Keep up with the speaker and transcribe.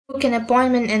Book an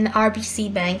appointment in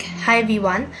RBC Bank. Hi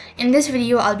everyone, in this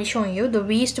video I'll be showing you the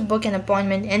ways to book an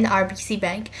appointment in RBC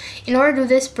Bank. In order to do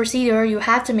this procedure, you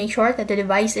have to make sure that the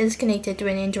device is connected to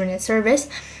an internet service.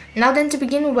 Now then, to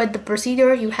begin with the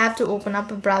procedure, you have to open up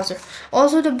a browser.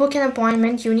 Also, to book an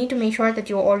appointment, you need to make sure that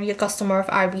you're already a customer of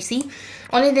RBC.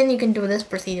 Only then you can do this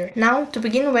procedure. Now, to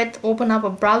begin with, open up a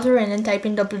browser and then type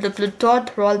in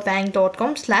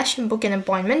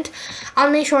www.royalbank.com/book-an-appointment.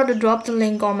 I'll make sure to drop the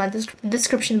link on my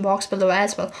description box below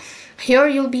as well. Here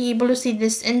you'll be able to see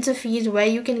this interface where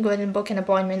you can go ahead and book an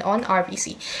appointment on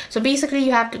RBC. So basically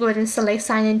you have to go ahead and select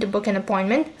sign in to book an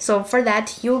appointment. So for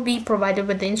that you'll be provided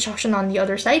with the instruction on the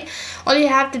other side. All you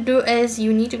have to do is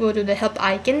you need to go to the help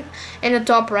icon in the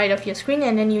top right of your screen,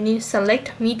 and then you need to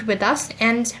select meet with us,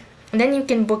 and then you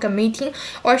can book a meeting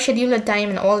or schedule a time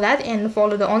and all that, and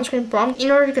follow the on-screen prompt in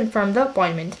order to confirm the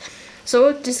appointment.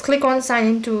 So just click on sign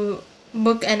in to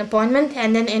book an appointment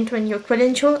and then enter in your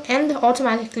credential, and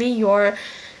automatically your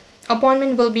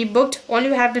appointment will be booked. All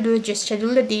you have to do is just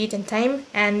schedule the date and time,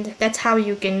 and that's how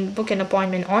you can book an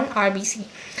appointment on RBC.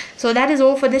 So that is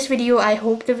all for this video. I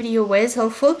hope the video was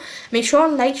helpful. Make sure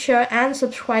to like, share and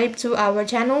subscribe to our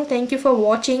channel. Thank you for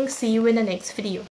watching. See you in the next video.